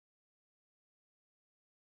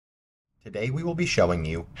Today we will be showing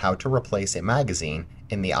you how to replace a magazine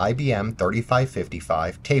in the IBM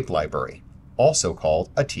 3555 tape library, also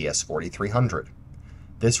called a TS4300.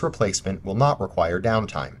 This replacement will not require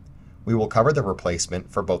downtime. We will cover the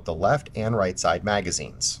replacement for both the left and right side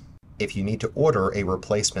magazines. If you need to order a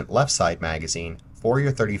replacement left side magazine for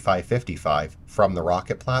your 3555 from the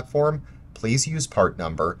Rocket platform, please use part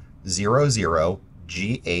number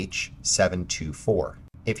 00GH724.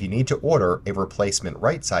 If you need to order a replacement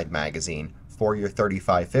right side magazine for your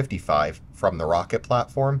 3555 from the Rocket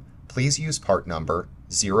platform, please use part number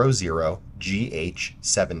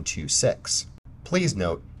 00GH726. Please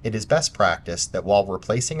note, it is best practice that while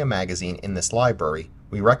replacing a magazine in this library,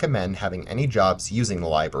 we recommend having any jobs using the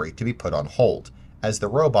library to be put on hold, as the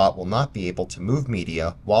robot will not be able to move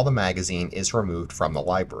media while the magazine is removed from the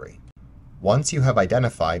library. Once you have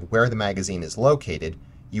identified where the magazine is located,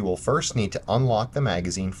 you will first need to unlock the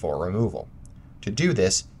magazine for removal. To do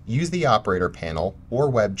this, use the operator panel or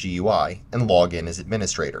web GUI and log in as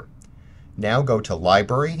administrator. Now go to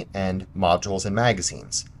Library and Modules and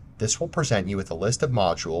Magazines. This will present you with a list of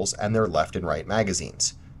modules and their left and right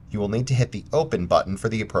magazines. You will need to hit the Open button for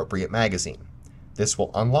the appropriate magazine. This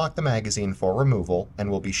will unlock the magazine for removal and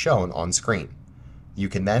will be shown on screen. You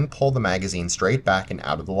can then pull the magazine straight back and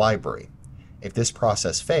out of the library. If this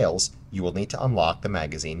process fails, you will need to unlock the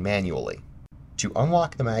magazine manually. To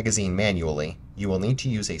unlock the magazine manually, you will need to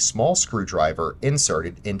use a small screwdriver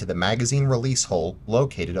inserted into the magazine release hole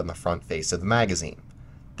located on the front face of the magazine.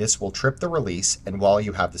 This will trip the release, and while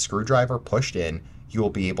you have the screwdriver pushed in, you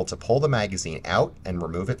will be able to pull the magazine out and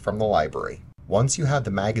remove it from the library. Once you have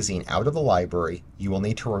the magazine out of the library, you will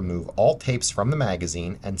need to remove all tapes from the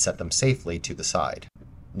magazine and set them safely to the side.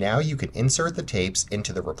 Now you can insert the tapes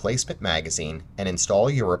into the replacement magazine and install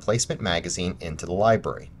your replacement magazine into the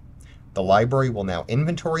library. The library will now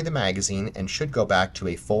inventory the magazine and should go back to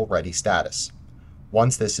a full ready status.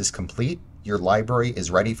 Once this is complete, your library is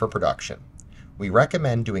ready for production. We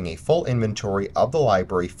recommend doing a full inventory of the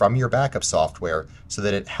library from your backup software so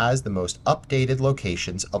that it has the most updated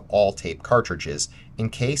locations of all tape cartridges in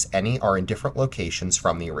case any are in different locations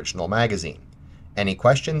from the original magazine. Any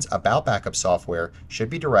questions about backup software should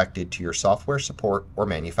be directed to your software support or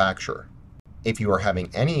manufacturer. If you are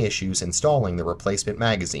having any issues installing the replacement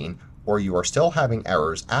magazine, or you are still having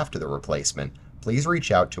errors after the replacement, please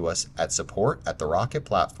reach out to us at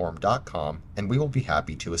support@therocketplatform.com and we will be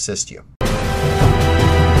happy to assist you.